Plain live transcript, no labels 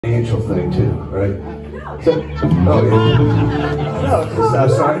Financial thing too, right? So, oh yeah. No, I'm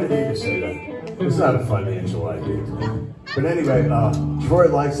sorry, I didn't mean to say that. It's not a financial idea. But anyway, Troy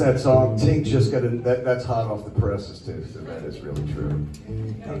likes that song. Tink just got that's hot off the presses too, so that is really true.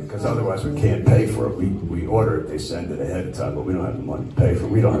 Because otherwise we can't pay for it. We order it, they send it ahead of time, but we don't have the money to pay for it.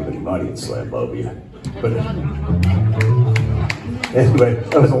 We don't have any money in Slambovian. But anyway,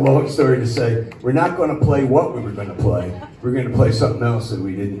 that was a long story to say. We're not going to play what we were going to play. We're going to play something else that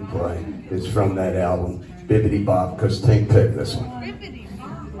we didn't play. It's from that album, Bibbidi Bop, because Tink picked this one.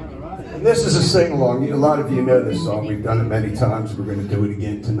 And this is a sing-along. A lot of you know this song. We've done it many times. We're going to do it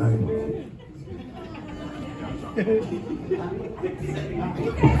again tonight.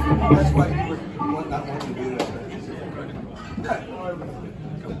 That's why you would not want to do this.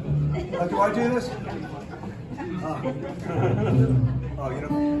 Do I do this? Oh, you know.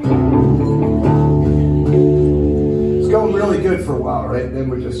 It's going really good for a while, right? And then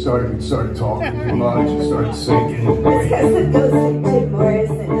we started talking too much and started singing. It's because the ghost of Jim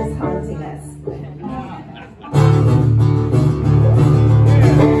Morrison is haunting us.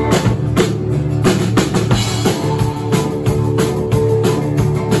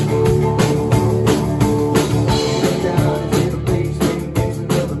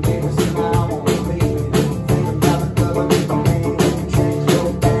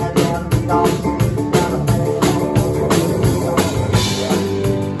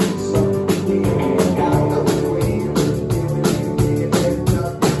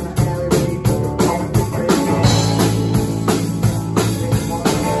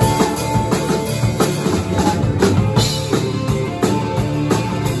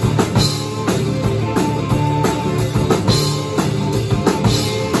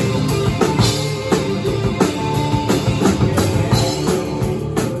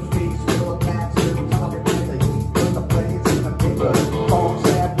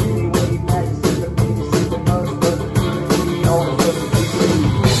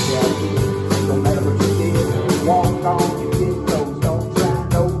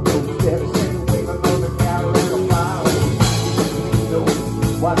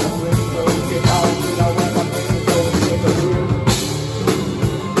 Why